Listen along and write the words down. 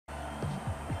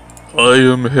I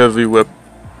am heavy weapon.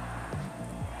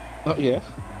 Oh yeah.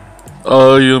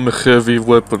 I am heavy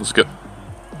weapons guy.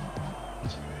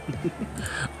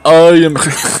 I am.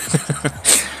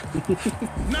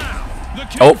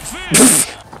 Oh.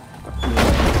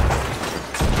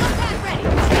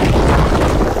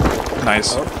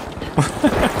 Nice. Oh.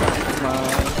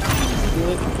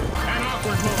 An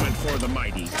awkward moment for the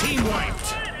mighty. Team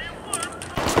wiped.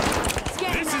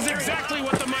 This is exactly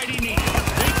what the mighty need.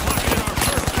 They pocketed our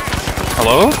first cash.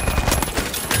 Hello?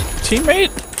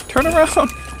 Teammate? Turn around.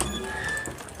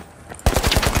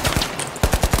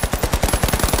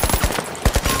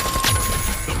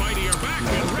 The mighty are back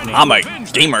and ready. I'm a to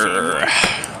avenge gamer.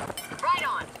 Right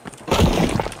on.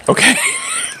 Okay.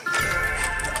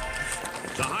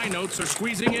 The high notes are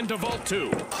squeezing into Vault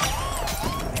 2.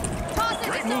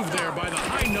 Great move there by the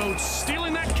high notes,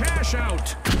 stealing that cash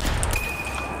out.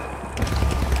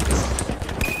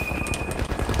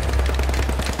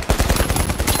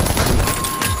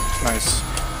 Nice.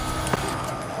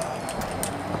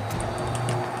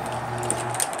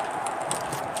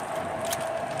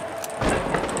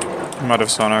 I'm out of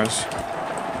sonars.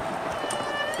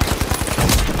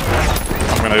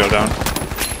 I'm gonna go down.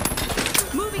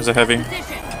 There's a heavy.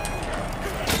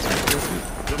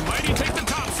 The mighty take the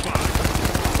top spot.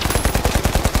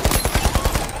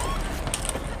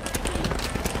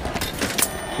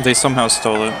 They somehow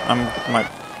stole it. I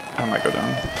might go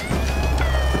down.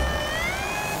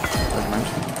 Never mind.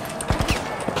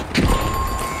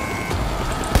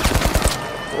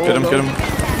 Get him, get him.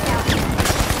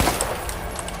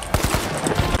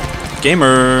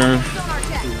 Gamer!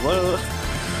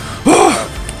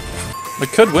 They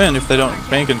could win if they don't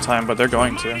bank in time, but they're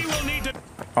going to.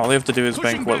 All they have to do is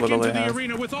bank what little they have.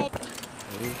 Yep,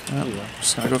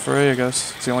 just gonna go for A, I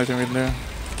guess. It's the only thing we can do.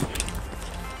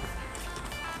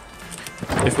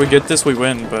 If we get this, we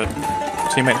win, but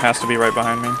teammate has to be right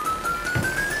behind me.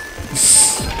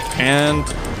 And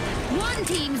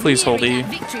please hold E.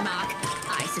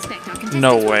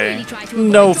 No way.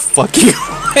 No fucking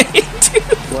way, dude.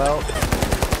 Well.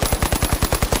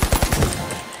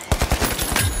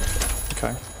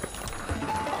 Okay.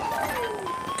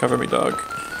 Cover me, dog.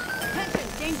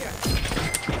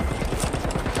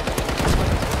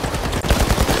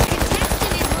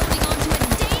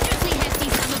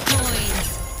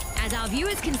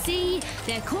 Viewers can see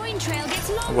their coin trail gets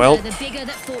longer Well. the bigger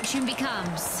that fortune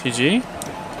becomes. GG?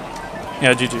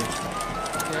 Yeah, GG.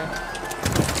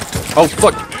 Oh,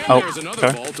 fuck! And Oh, there's another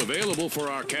okay. vault available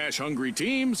for our cash-hungry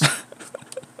teams.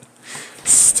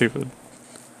 Stupid.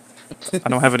 I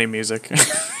don't have any music.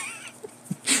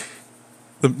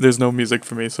 There's no music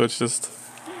for me, so it's just...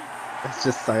 It's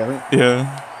just silent.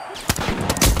 Yeah.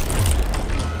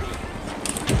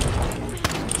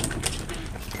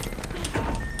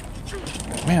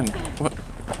 Man, what?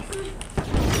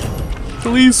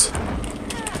 Police!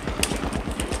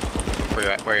 Where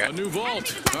you at? Where you A at? new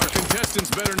vault. Our contestants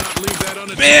better not leave that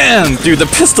unattended. Man, dude, the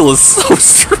pistol is so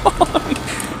strong!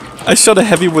 I shot a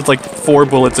heavy with like 4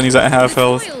 bullets and he's at half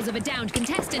health.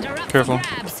 Careful.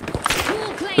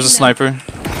 There's a sniper.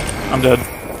 I'm dead.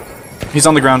 He's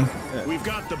on the ground. We've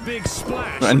got the big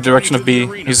splash. In direction of B.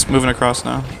 into the arena. He's moving across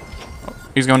now.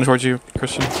 He's going towards you,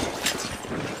 Christian.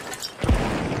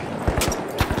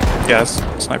 Yes,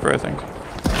 sniper, I think.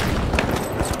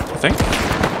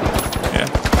 Yeah.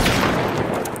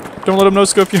 Don't let him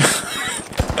no-scope you.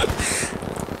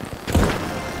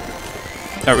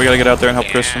 Alright, we gotta get out there and help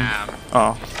Christian. Damn.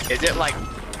 Oh, Is it like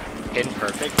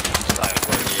imperfect?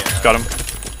 got him.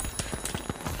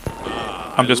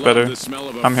 I'm just I love better. the smell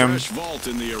of a I'm him. fresh vault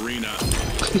in the arena.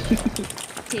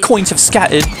 Coins have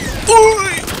scattered.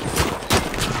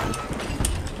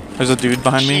 There's a dude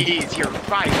behind me. Jeez, you're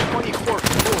right. 24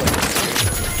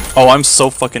 bullets. Oh, I'm so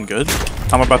fucking good.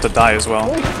 I'm about to die as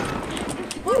well.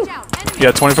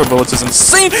 Yeah, 24 bullets is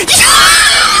insane.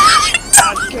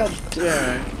 God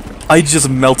damn. I just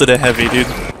melted a heavy, dude.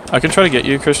 I can try to get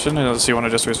you, Christian, unless you want to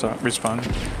just respawn.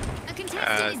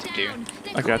 Dude.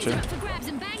 I gotcha.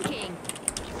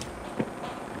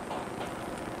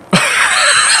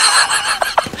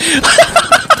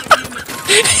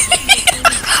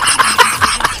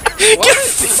 Get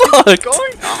fucked! What's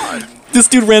going on? This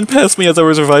dude ran past me as I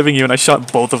was reviving you and I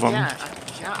shot both of them. Yeah,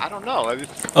 I don't know.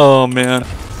 Oh man.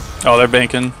 Oh, they're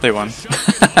banking. They won.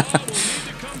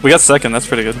 We got second, that's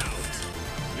pretty good.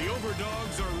 The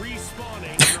overdogs are respawning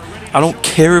and are ready to I don't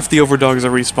care if the overdogs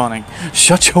are respawning.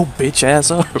 Shut your bitch ass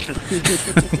up.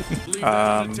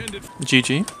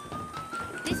 GG.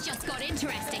 This just got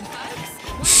interesting,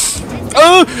 folks.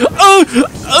 Oh!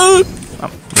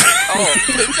 Oh,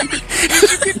 did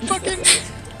you get fucking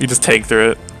You just take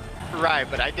through it. right,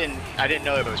 but I didn't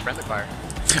know it was friendly fire.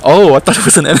 Oh, I thought it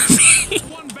was an enemy.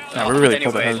 Yeah, we're really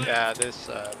close Anyway, ahead.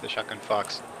 the shotgun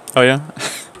fox. Oh yeah.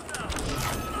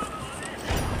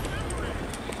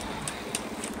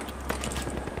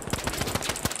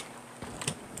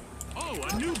 Oh,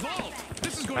 a new vault.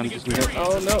 This is going I'm to just get gonna.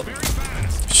 Oh no! very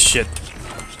fast. Shit.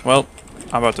 Well,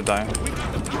 I'm about to die. We've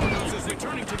got the powerhouses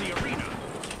returning to the arena.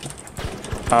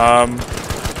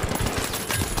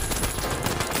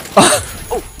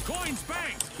 Coins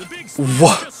banked. The big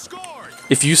What? just scored.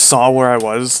 If you saw where I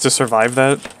was to survive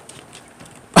that.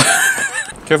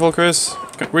 Careful, Chris.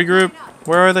 Regroup.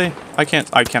 Where are they? I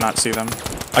cannot see them.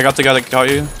 I got the guy that got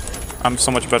you. I'm so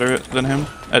much better than him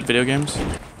at video games.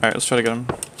 Alright, let's try to get him.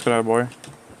 Let's get our boy.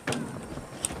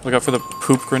 Look out for the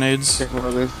poop grenades. Careful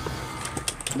of this.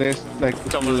 There's like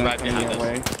Someone's right coming behind your us.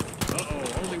 way.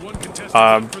 Uh-oh, only one contestant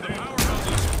for the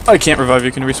powerhouses. I can't revive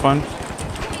you. Can you respawn?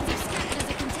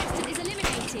 Coins extracted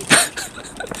as a contestant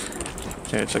is eliminated.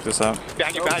 Okay, check this out.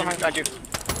 Behind you, behind you.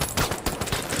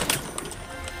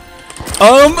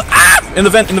 Ah! In the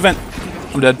vent, I'm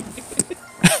dead.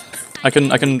 I can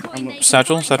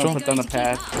satchel. I'll put down a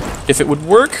pad. If it would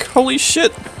work, holy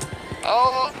shit.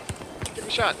 Oh, give me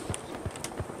a shot.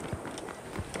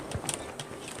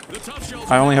 The tough shells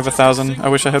I only have 1,000. I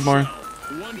wish I had more.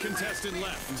 one contestant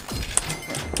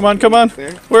left. Come on.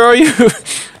 There. Where are you?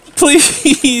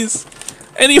 Please.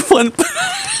 Anyone.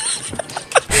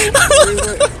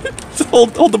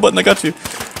 hold the button, I got you.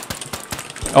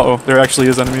 Uh-oh, there actually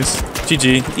is enemies.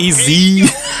 GG. Easy.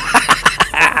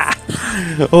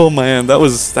 Oh man, that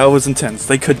was intense.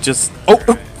 They could just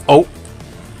oh.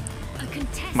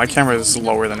 My camera is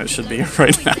lower than it should be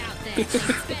right now.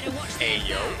 Hey,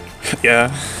 yo. Yeah.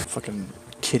 Fucking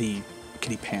kitty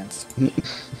pants.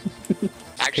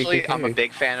 Actually, I'm a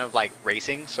big fan of like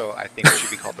racing, so I think we should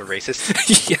be called the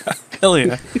racist. Yeah. Hell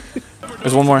yeah.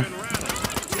 There's one more.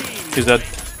 He's dead.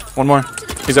 One more.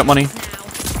 He's got money.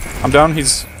 I'm down.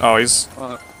 He's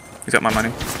got my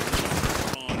money.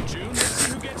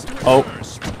 Oh.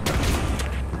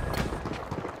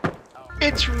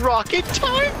 It's rocket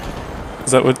time.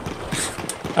 Is that what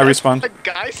I respawn? The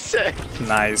guy said.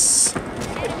 Nice.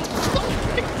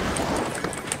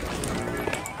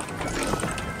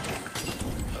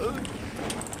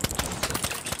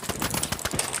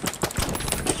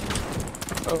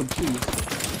 Oh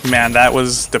jeez. Man, that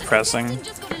was depressing.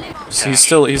 He's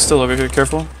still over here.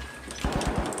 Careful.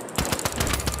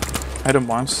 I hit him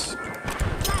once.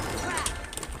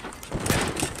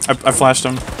 I flashed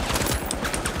him.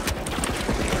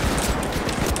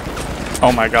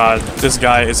 Oh my god, this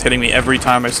guy is hitting me every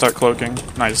time I start cloaking.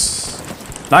 Nice.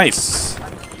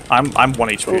 I'm 1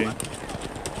 HP.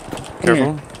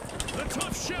 Careful.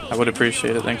 I would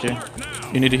appreciate it, thank you.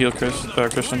 You need to heal Christian.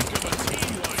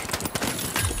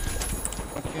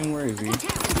 Fucking where is he?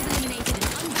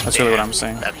 That's really what I'm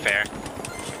saying. That's fair.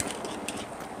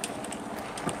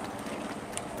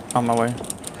 On my way.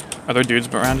 Are there dudes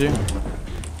around you?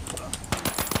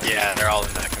 Yeah, they're all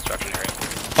in that construction area.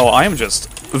 Oh, I am just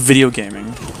video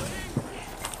gaming.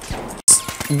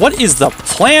 What is the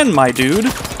plan, my dude?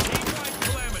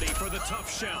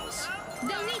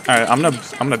 Alright, I'm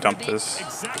gonna dump this.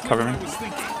 Cover me.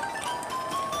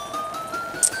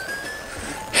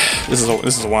 This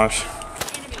is a wash.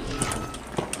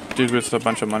 Dude with a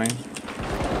bunch of money.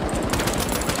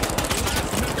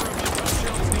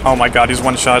 Oh my god, he's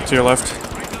one shot to your left.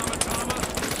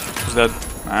 He's dead.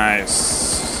 Nice.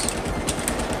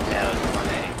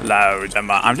 Loud.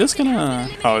 I'm just gonna.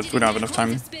 Oh, we don't have enough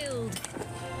time.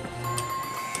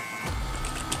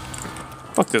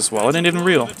 Fuck this wall. It ain't even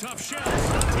real.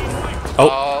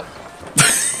 Oh.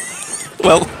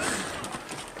 Well.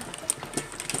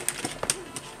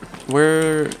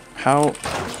 Where? How?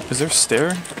 Is there a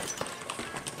stair?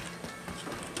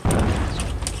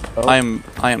 Oh.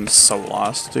 I am so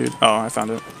lost, dude. Oh, I found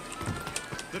it.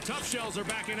 The tough shells are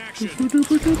back in action.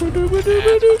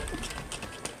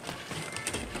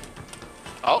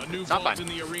 Oh, it's not fine.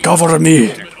 Cover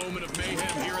me.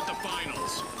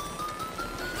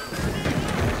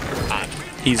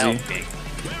 Easy.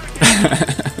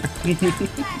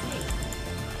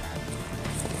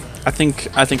 I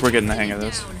think we're getting the hang of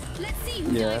this.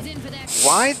 Yeah.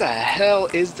 Why the hell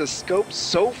is the scope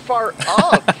so far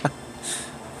up?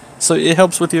 So it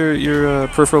helps with your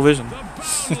peripheral vision.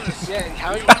 Yeah,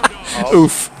 how you? Oh.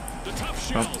 Oof.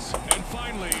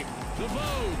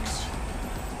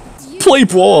 Play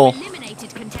ball.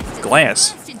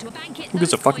 Glass. Who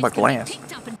gives a fuck about glass?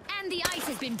 And the ice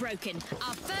has been broken.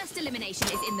 Our first elimination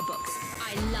is in the books.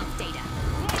 I love data.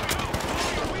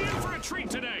 We're in for a treat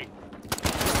today.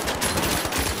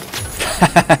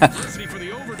 Ready for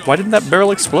the overdose. Why didn't that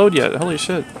barrel explode yet? Holy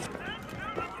shit.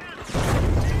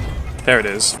 There it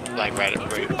is. Like right in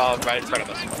front of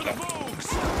us. Okay.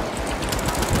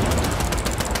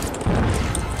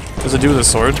 Does it do with a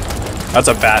sword? That's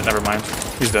a bat, never mind.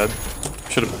 He's dead.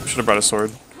 Should've brought a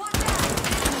sword.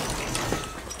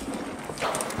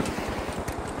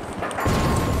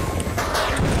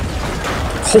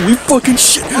 Holy fucking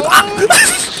shit! Ah!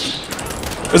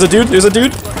 There's a dude,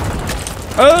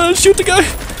 shoot the guy!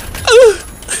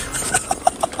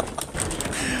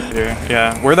 Here,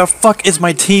 yeah. Where the fuck is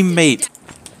my teammate?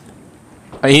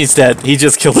 He's dead. He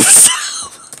just killed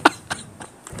himself.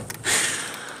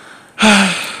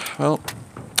 Well.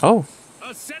 Oh.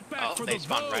 Oh, they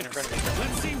spawned right in front of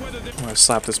me. I'm gonna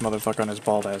slap this motherfucker on his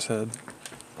bald ass head.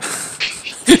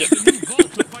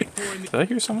 Did I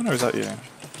hear someone or is that you?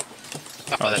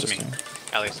 Oh, that's me. me.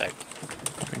 At least I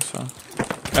think so.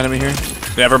 Enemy here?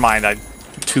 Never mind, I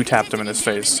two-tapped him in his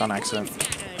face on accident.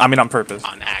 I mean on purpose.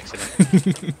 on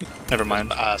accident. Never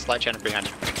mind. Slide channel behind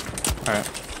you. Alright.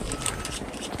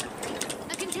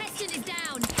 A contestant is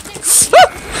down.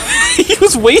 He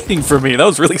was waiting for me, that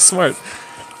was really smart.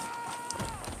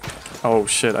 Oh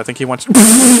shit, I think he wants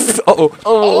uh-oh.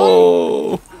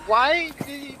 Oh! Why did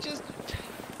he just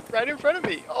right in front of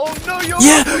me? Oh no, yo!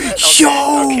 Yeah!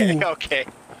 Okay, Yo! okay.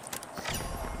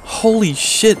 Holy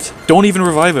shit. Don't even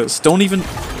revive us. Don't even...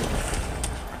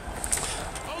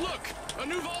 Oh look, a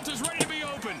new vault is ready to be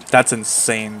opened. That's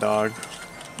insane, dog.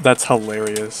 That's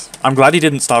hilarious. I'm glad he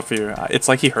didn't stop for you. It's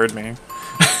like he heard me.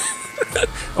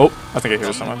 Oh, I think I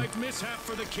hear someone. Like mishap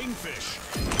for the kingfish.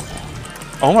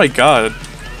 Oh my god.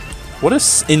 What a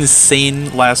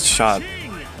insane last shot.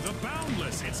 King, the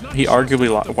boundless. It's not He arguably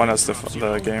won us the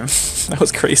game. That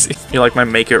was crazy. You like my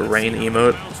make it rain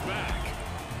emote? bounce back.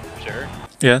 Sure.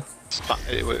 Yeah. It's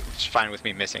fine with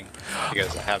me missing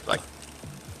because I have like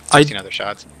I 16 other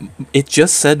shots. It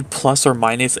just said plus or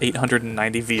minus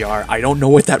 890 VR. I don't know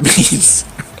what that means.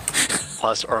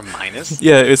 Plus or minus?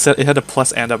 Yeah, it said it had a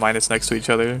plus and a minus next to each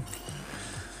other.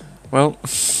 Well,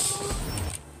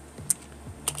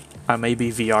 I may be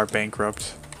VR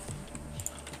bankrupt.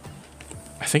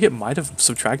 I think it might have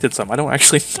subtracted some. I don't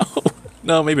actually know.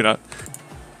 No, maybe not.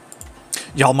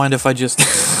 Y'all mind if I just...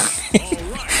 Alright,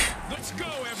 let's go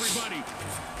everybody.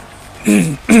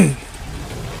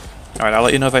 Alright, I'll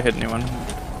let you know if I hit anyone.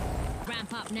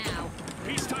 Ramp up now.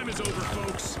 Peacetime is over,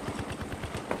 folks.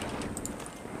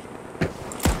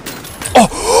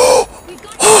 We've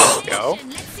got Go.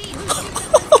 let's see who's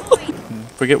point.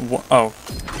 If we get one... Oh.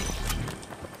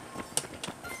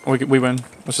 We win.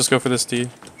 Let's just go for this D,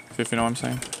 if you know what I'm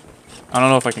saying. I don't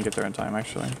know if I can get there in time,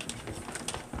 actually.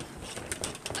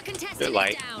 A contestant Bit is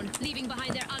light. down, leaving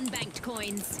behind their unbanked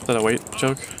coins. Is that a wait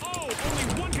joke? Oh,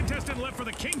 only one contestant left for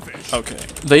the kingfish. Okay.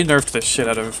 They nerfed the shit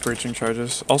out of breaching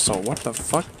charges. Also, what the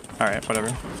fuck? Alright,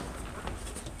 whatever.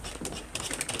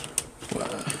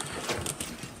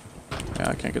 Yeah,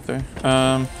 I can't get there.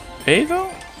 A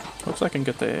though? Looks like I can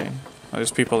get the A. Oh,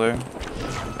 there's people there.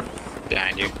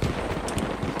 Behind you.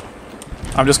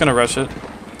 I'm just gonna rush it.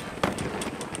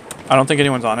 I don't think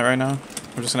anyone's on it right now.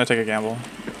 I'm just gonna take a gamble.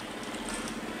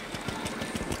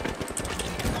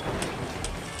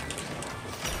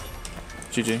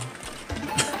 GG.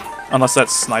 Unless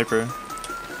that's sniper.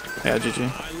 Yeah, GG.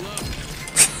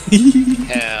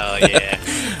 Hell yeah.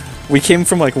 We came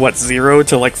from like what, 0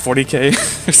 to like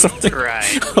 40k or something?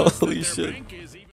 Right. Holy shit.